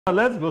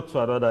Let's go to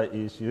another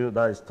issue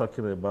that is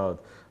talking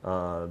about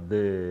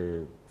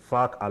the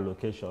FAAC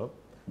allocation.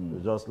 We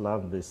just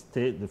learned the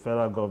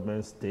federal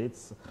government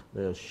states,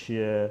 they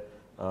share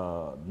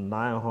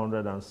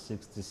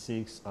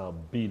 966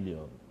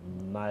 billion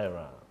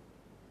naira.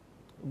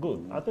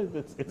 Good. I think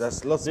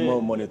that's lots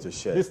more money to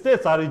share. The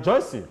states are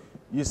rejoicing.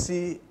 You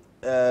see,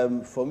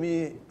 for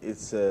me,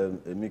 it's a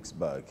mixed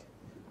bag,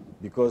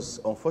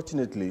 because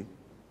unfortunately,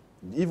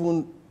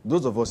 even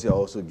those of us here are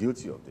also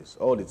guilty of this.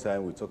 All the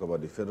time we talk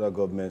about the federal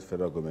government,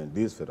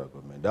 this federal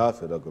government, that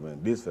federal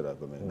government, this federal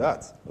government,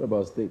 that. What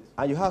about states?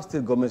 And you have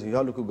state governments, you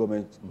have local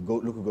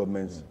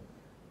governments.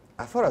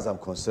 As far as I'm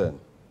concerned,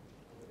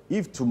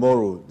 if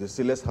tomorrow they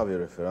say let's have a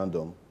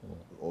referendum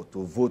or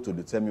to vote to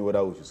determine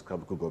whether we should scrap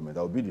local government,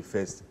 I will be the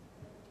first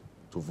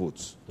to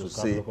vote to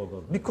say,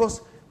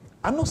 because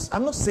I'm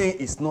not saying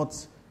it's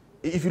not.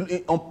 If you,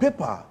 on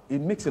paper,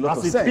 it makes a lot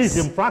of sense. As it is,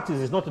 in practice,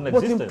 it's not in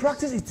existence. But in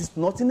practice, it is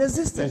not in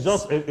existence. It's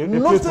just a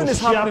nothing is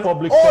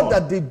happening. All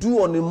that they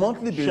do on a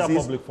monthly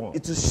basis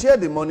is to share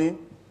the money,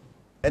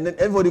 and then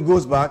everybody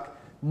goes back.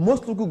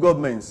 Most local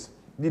governments,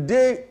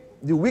 the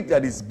week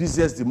that is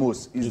busiest the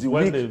most is the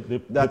week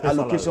that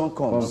allocation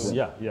comes.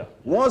 Yeah.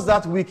 Once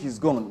that week is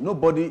gone, a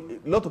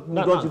lot of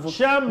people don't even.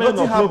 Chairmen of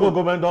local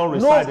government don't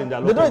reside in their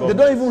local government.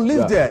 They don't even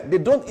live there. They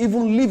don't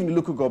even live in the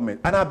local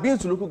government. And I've been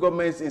to local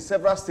governments in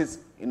several states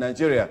in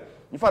Nigeria.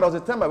 In fact, there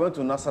was a time I went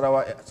to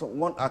Nasarawa,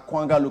 one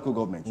Akwanga local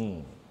government.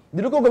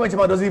 The local government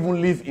chairman doesn't even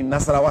live in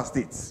Nasarawa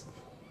state.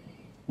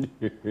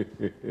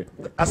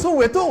 And so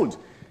we're told.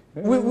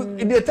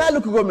 In the entire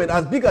local government,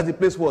 as big as the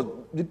place was,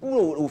 the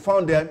people who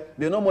found there,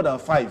 they're not more than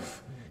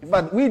 5. In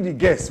fact, we, the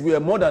guests, we are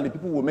more than the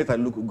people who met at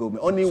the local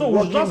government. Only so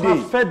we just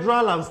have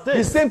federal and state.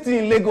 The same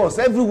thing in Lagos,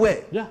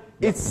 everywhere. Yeah.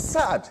 It's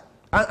sad.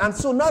 And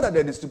so now that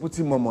they're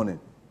distributing more money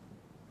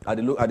at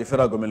the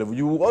federal government level,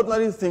 you would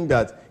ordinarily think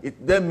that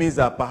it then means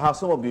that perhaps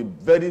some of the I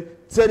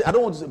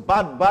don't want to say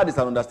bad is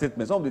an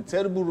understatement, some of the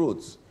terrible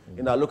roads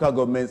in our local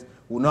governments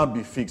will now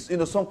be fixed.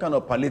 Some kind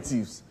of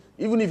palliatives,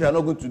 even if you're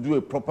not going to do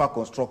a proper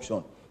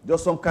construction.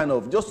 Just some kind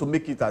of, just to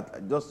make it,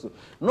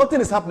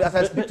 nothing is happening. As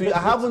I speak to you, I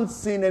haven't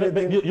seen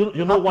anything.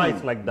 You know why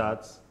it's like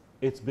that?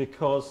 It's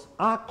because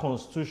our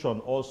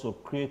constitution also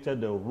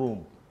created a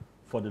room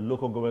for the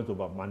local government to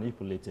be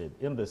manipulated,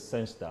 in the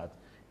sense that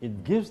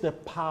it gives the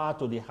power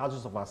to the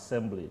houses of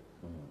assembly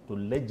to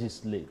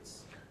legislate.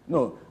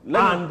 No,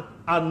 and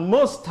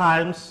most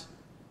times,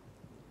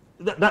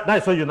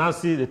 that's why you now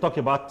see they talk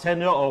about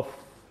tenure of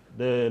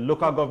the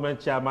local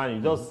government chairman.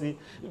 You just see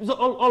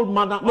all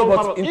manner.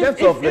 But in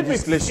terms of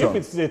legislation, if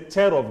it's a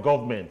tier of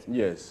government,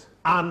 yes,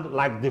 and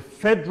like the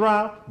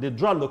federal, they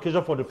draw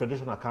allocation for the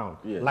federation account.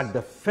 Yes. Like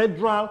the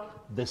federal,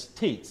 the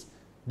states,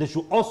 they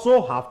should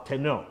also have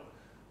tenure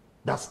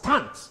that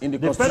stands in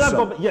the federal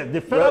government. Yeah,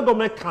 the federal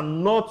government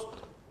cannot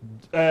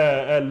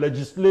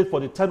legislate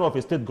for the tenure of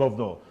a state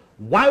governor.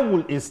 Why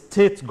will a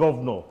state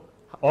governor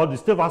or the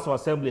state house of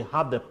assembly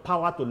have the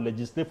power to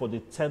legislate for the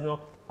tenure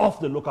of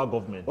the local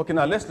government? Okay,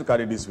 now let's look at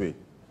it this way.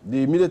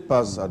 The immediate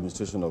past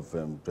administration of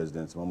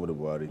President Muhammadu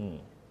Buhari,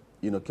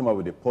 came up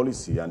with a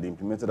policy, and they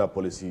implemented that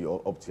policy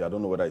up to, I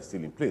don't know whether it's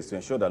still in place, to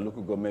ensure that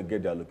local government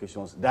get their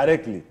allocations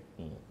directly.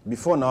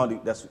 Before now,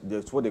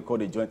 that's what they call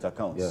the joint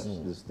accounts.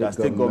 Yes, the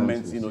state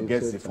government,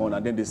 gets the fund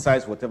and then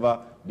decides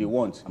whatever they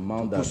want.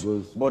 Amount that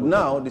goes. But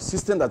now, the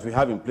system that we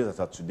have in place as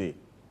of today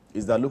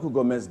is that local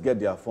governments get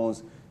their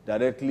funds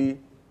directly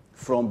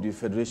from the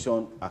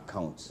federation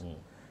accounts.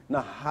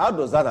 Now, how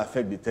does that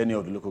affect the tenure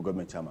of the local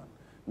government chairman?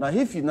 Now,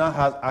 if he now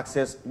has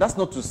access, that's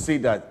not to say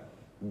that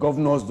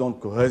governors don't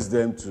coerce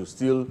them to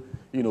still,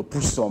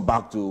 push some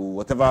back to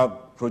whatever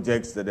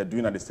projects that they're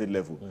doing at the state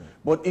level.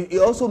 But it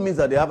also means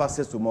that they have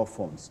access to more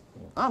funds.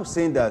 I'm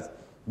saying that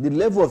the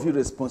level of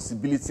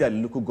irresponsibility at the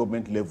local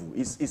government level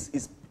is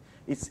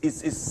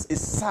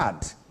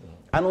sad.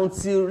 And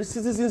until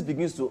citizens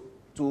begin to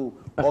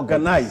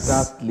organize,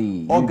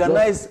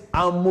 organize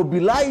and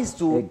mobilize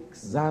to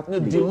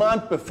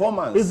demand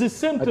performance. It's the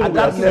same thing we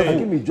are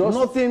saying.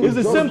 It's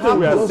the same thing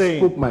we are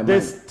saying.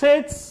 The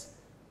states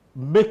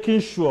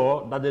making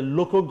sure that the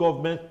local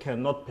government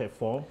cannot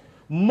perform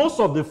most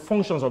of the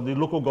functions of the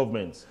local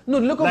government. No,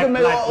 the local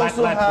government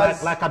also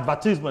has like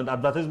advertisement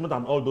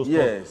and all those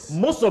stuff.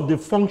 Most of the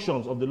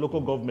functions of the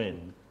local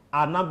government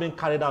are not being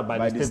carried out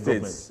by the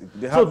state government.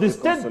 So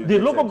the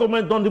local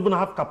government don't even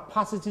have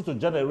capacity to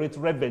generate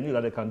revenue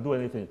that they can do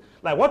anything.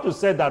 Like what you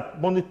said, that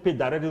money paid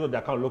directly to the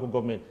account of local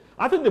government.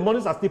 I think the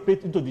monies are still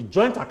paid into the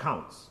joint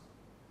accounts.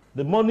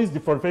 The monies, the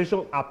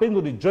federation are paid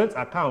to the joint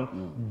account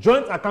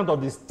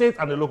of the state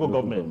and the local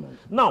government.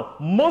 Now,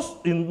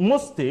 in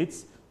most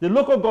states, the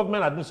local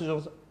government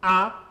administrations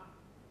are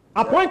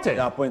appointed.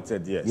 They're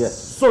appointed, yes.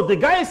 So the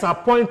guy is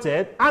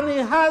appointed and he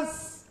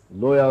has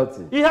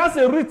loyalty. He has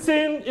a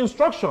written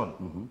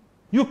instruction.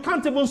 You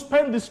can't even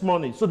spend this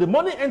money. So the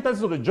money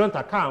enters into the joint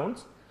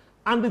account,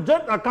 and the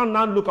joint account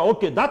now look at,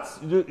 okay, that's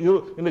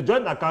in the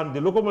joint account,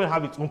 the local government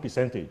have its own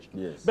percentage.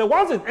 Yes. But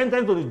once it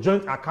enters into the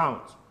joint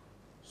account,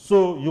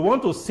 so you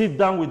want to sit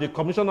down with the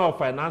Commissioner of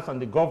Finance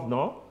and the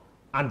governor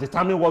and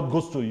determine what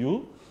goes to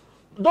you.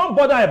 don't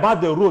bother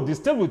about the road. The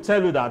state will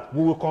tell you that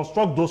we will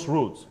construct those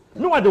roads.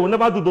 Meanwhile, they will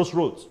never do those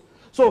roads.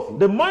 So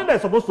the money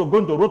that's supposed to go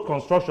into road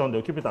construction,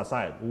 they'll keep it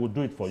aside. We will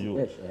do it for you.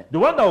 Yes, yeah. The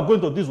one that will go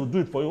into this will do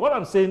it for you. What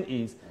I'm saying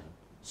is,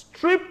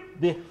 strip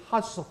the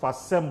House of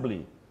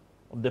Assembly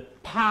of the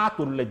power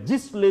to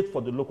legislate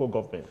for the local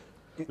government.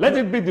 Let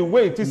it be the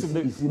way it is in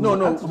the...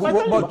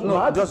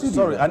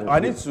 Sorry, I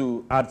need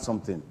to add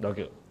something.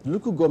 Okay.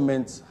 Local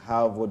governments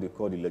have what they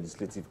call the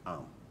legislative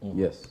arm.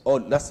 Yes. Or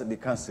that's the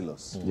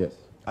councillors. Yes.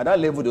 At that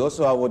level, they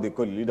also have what they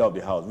call the leader of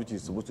the house, which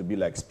is supposed to be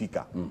like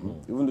speaker.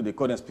 Even though they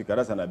call them speaker,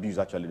 that's an abuse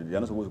actually. They are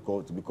not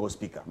supposed to be called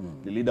speaker.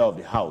 The leader of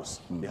the house.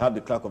 They have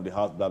the clerk of the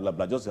house, blah, blah,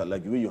 blah. Just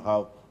like the way you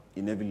have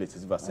in every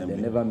legislative assembly.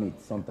 And they never meet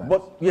sometimes.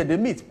 But yeah, they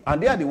meet.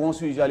 And they are the ones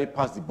who usually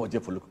pass the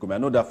budget for local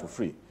government. I know that for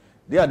free.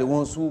 They are the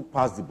ones who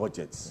pass the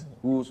budgets,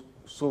 who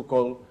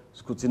so-called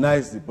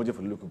scrutinize the budget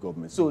for the local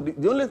government. So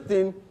the only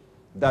thing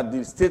that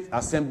the state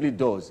assembly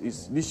does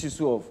is this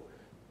issue of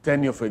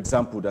tenure, for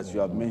example, that you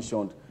have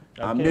mentioned,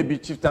 and maybe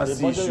chieftaincy issues.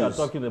 The budget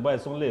you're talking about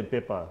is only in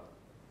paper.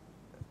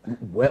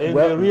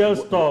 The real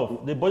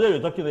stuff, the budget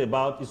you're talking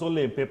about is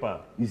only in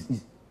paper.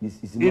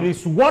 It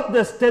is what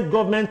the state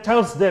government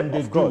tells them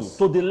they do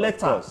to the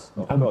letter.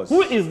 Of course.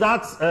 Who is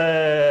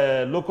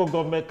that local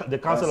government, the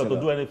councillor, to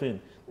do anything?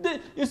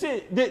 You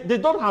see, they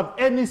don't have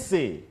any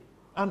say.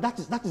 And that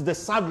is the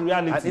sad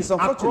reality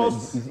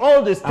across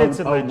all the states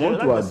in Nigeria.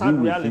 I want to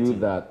agree with you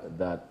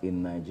that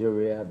in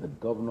Nigeria, the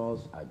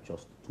governors are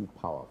just too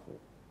powerful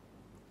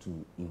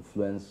to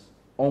influence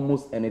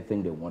almost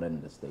anything they wanted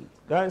in the state.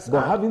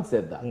 But having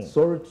said that,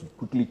 sorry to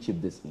quickly chip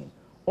this in,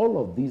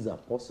 all of these are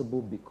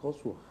possible because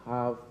we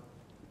have,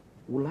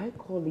 will I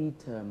call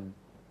it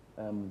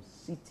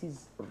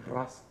citizenship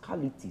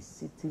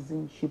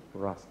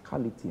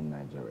rascality in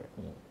Nigeria.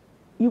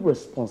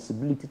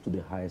 Irresponsibility to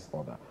the highest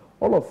order.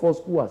 All of us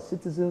who are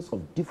citizens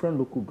of different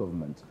local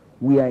governments,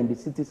 we are in the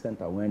city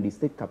center, we're in the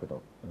state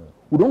capital.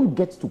 We don't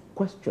get to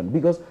question,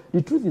 because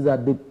the truth is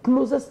that the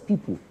closest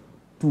people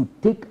to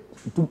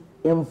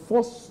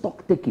enforce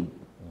stock taking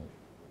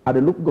at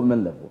the local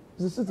government level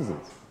is the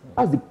citizens.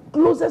 That's the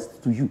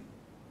closest to you.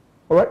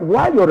 All right?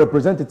 While your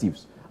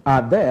representatives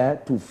are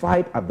there to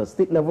fight at the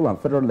state level and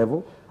federal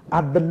level,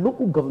 at the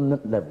local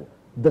government level,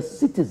 the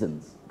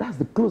citizens, that's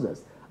the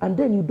closest. And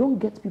then you don't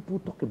get people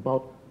talk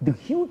about the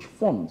huge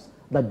funds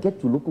that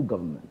get to local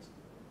governments.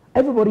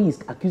 Everybody is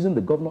accusing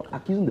the governor,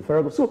 accusing the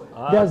federal government.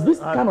 So there's this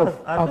kind of...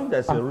 I think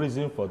there's a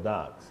reason for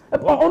that.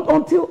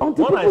 Until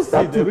people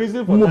start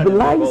to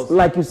mobilize,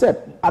 like you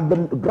said, at the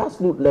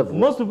grassroots level.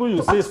 Most people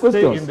you say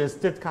stay in the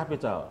state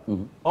capital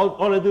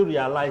already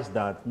realize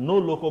that no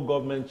local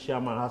government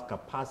chairman has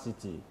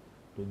capacity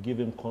to give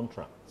him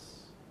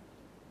contracts.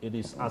 It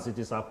is as it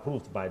is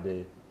approved by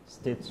the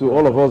state. So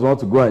all of us want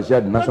to go and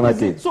share the national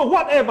cake. So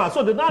whatever.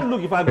 So they now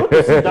look, if I go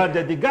to sit down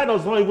there, the guy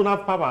does not even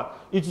have power.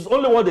 It is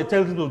only what they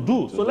tell him to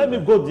do. So let me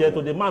go there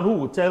to the man who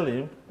will tell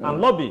him and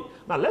lobby.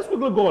 Now let's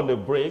quickly go on the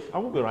break,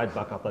 and we'll be right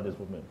back after this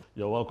moment.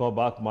 You're welcome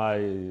back.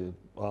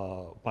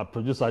 My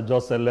producer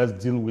just said, let's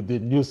deal with the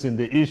news in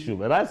the issue.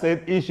 But I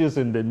said issues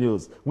in the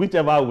news.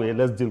 Whichever way,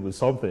 let's deal with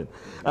something.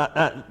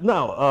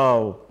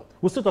 Now,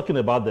 we're still talking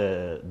about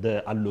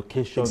the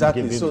allocation.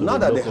 Exactly. So now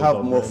that they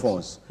have more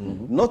funds,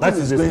 nothing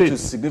is going to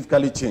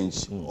significantly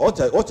change. What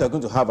you're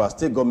going to have are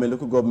state government,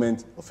 local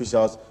government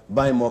officials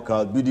buying more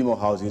cars, building more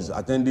houses,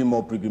 attending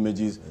more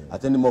pilgrimages,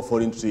 attending more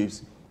foreign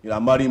trips,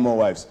 marrying more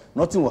wives.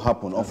 Nothing will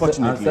happen,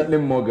 unfortunately. And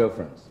settling more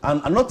girlfriends.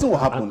 And nothing will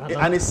happen.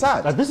 And it's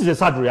sad. This is a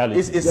sad reality.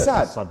 It's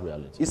sad. It's a sad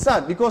reality. It's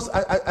sad because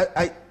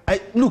I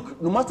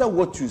look, no matter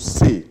what you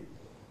say,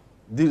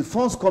 the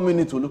funds coming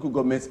into local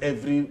governments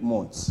every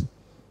month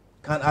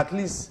can at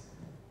least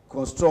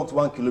construct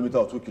 1 kilometer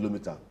or 2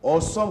 kilometers,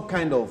 or some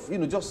kind of,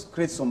 just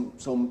create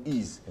some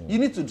ease. You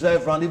need to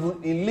drive around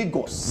even in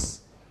Lagos,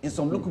 in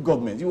some local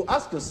government. You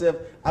ask yourself,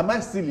 am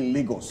I still in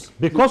Lagos?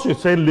 Because you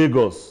say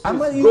Lagos.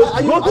 Am I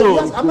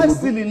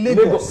still in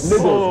Lagos?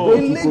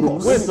 In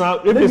Lagos. Wait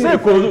now, if you say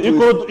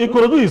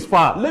Ikorodu is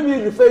far. Let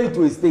me refer you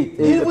to a state.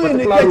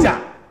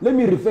 Let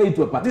me refer you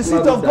to a particular the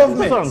seat of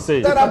government.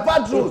 There are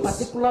bad roads. A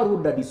particular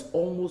road that is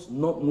almost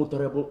not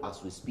motorable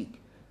as we speak.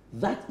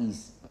 That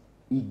is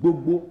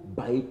Igbobo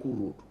Baeku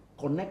Road,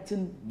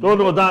 connecting...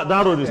 No,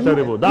 that road is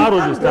terrible. That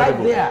road is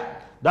terrible.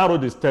 That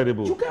road is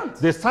terrible. You can't.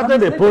 They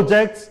started a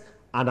project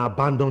and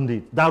abandoned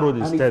it. That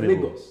road is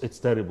terrible. It's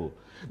terrible.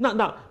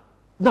 Now,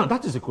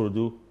 that is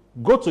Ikorodu.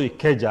 Go to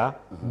Ikeja,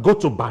 go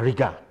to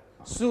Bariga.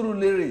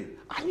 Surulere.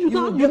 And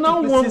you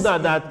now wonder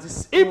that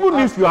even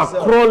if you are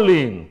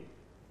crawling,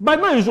 by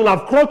now you should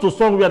have crawled to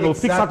somewhere to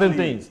fix certain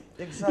things.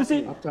 Exactly.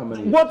 You see,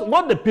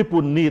 what the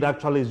people need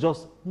actually is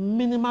just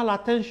minimal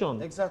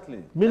attention.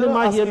 Exactly.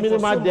 Minimal here,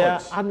 minimal there,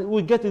 and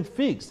we get it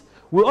fixed.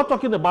 We're all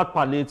talking about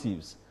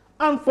palliatives.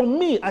 And for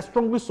me, I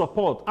strongly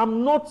support.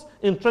 I'm not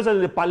interested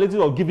in the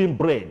palliative of giving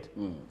bread.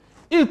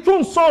 It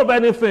won't solve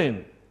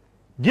anything.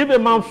 Give a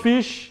man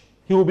fish,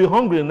 he will be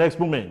hungry the next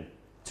moment.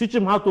 Teach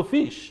him how to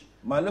fish.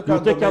 My local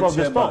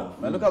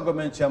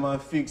government chairman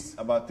fixed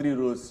about 3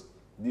 roads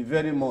the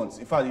very months.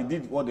 In fact, he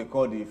did what they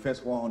call the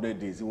first 100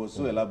 days. It was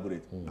so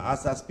elaborate.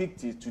 As I speak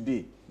to you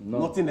today,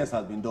 nothing else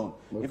has been done.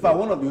 Okay. In fact,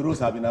 one of the rules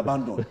have been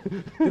abandoned.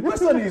 The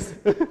question is,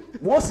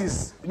 once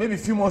it's maybe a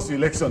few months to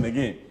election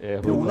again, they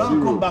will now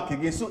come back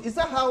again. So is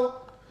that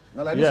how?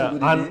 Like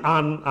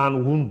and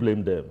we won't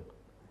blame them.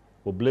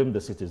 We'll blame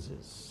the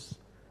citizens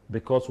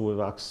because we've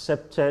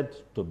accepted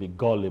to be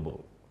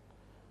gullible.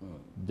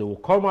 They will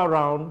come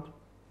around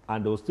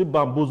and they will still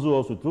bamboozle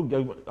us with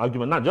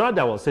argument. Now,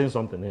 Jonathan was saying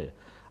something here.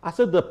 I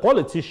said the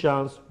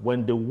politicians,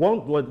 when they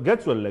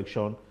get to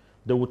election,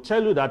 they will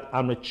tell you that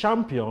I'm a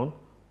champion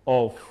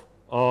of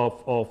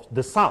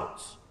the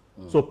South.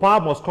 So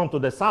power must come to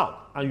the South,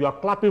 and you are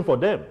clapping for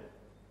them.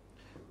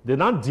 They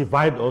now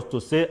divide us to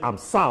say, I'm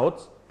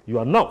South, you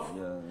are North.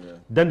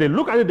 Then they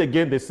look at it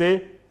again, they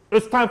say,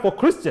 it's time for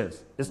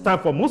Christians, it's time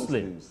for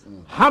Muslims.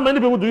 How many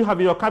people do you have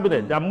in your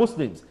cabinet? They are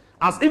Muslims.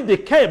 As if they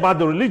care about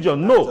the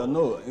religion.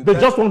 No. They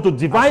just want to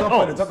divide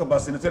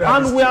us.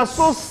 And we are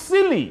so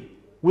silly.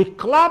 We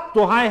clap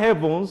to high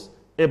heavens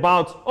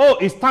about, oh,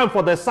 it's time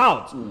for the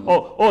South.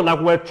 Or like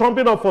we're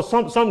trumping up for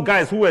some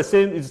guys who were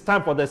saying it's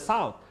time for the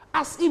South.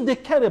 As if they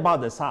care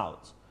about the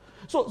South.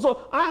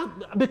 So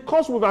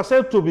because we've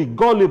accepted to be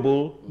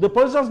gullible, the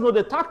politicians know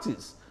the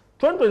tactics.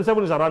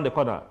 2027 is around the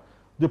corner.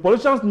 The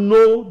politicians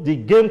know the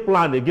game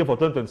plan they give for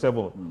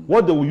 2027,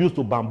 what they will use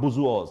to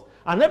bamboozle us.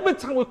 And every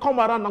time we come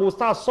around and we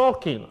start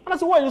sulking. And I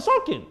say, why are you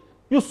sulking?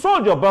 You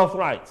sold your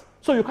birthright.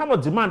 So you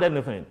cannot demand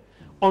anything.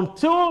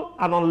 Until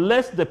and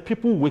unless the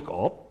people wake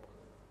up,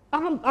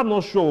 I'm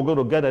not sure we're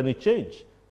going to get any change.